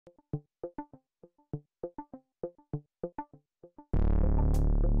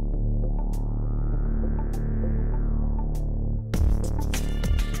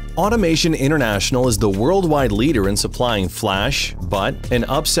Automation International is the worldwide leader in supplying flash, butt, and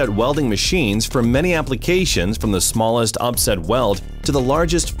upset welding machines for many applications, from the smallest upset weld to the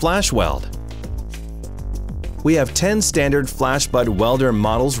largest flash weld. We have 10 standard flash butt welder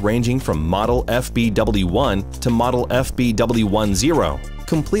models ranging from Model FBW1 to Model FBW10,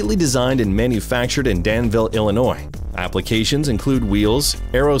 completely designed and manufactured in Danville, Illinois. Applications include wheels,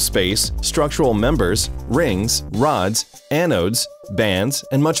 aerospace, structural members, rings, rods, anodes, bands,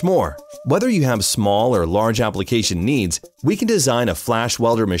 and much more. Whether you have small or large application needs, we can design a flash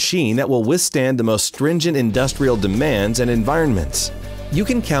welder machine that will withstand the most stringent industrial demands and environments. You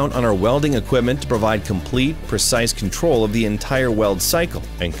can count on our welding equipment to provide complete, precise control of the entire weld cycle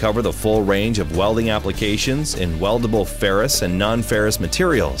and cover the full range of welding applications in weldable ferrous and non-ferrous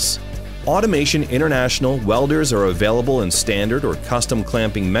materials. Automation International welders are available in standard or custom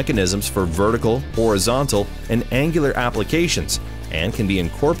clamping mechanisms for vertical, horizontal, and angular applications, and can be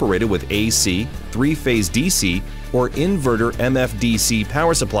incorporated with AC, 3-phase DC, or inverter MFDC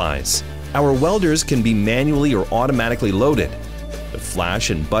power supplies. Our welders can be manually or automatically loaded. The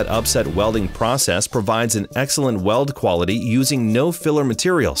flash and butt upset welding process provides an excellent weld quality using no filler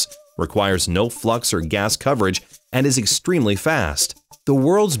materials, requires no flux or gas coverage, and is extremely fast. The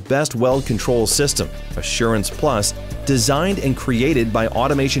world's best weld control system, AssurancePlus, designed and created by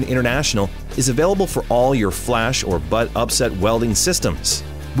Automation International, is available for all your flash or butt upset welding systems.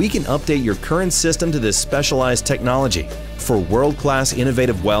 We can update your current system to this specialized technology. For world-class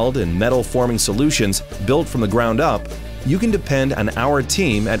innovative weld and metal forming solutions built from the ground up, you can depend on our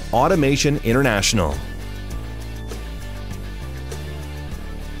team at Automation International.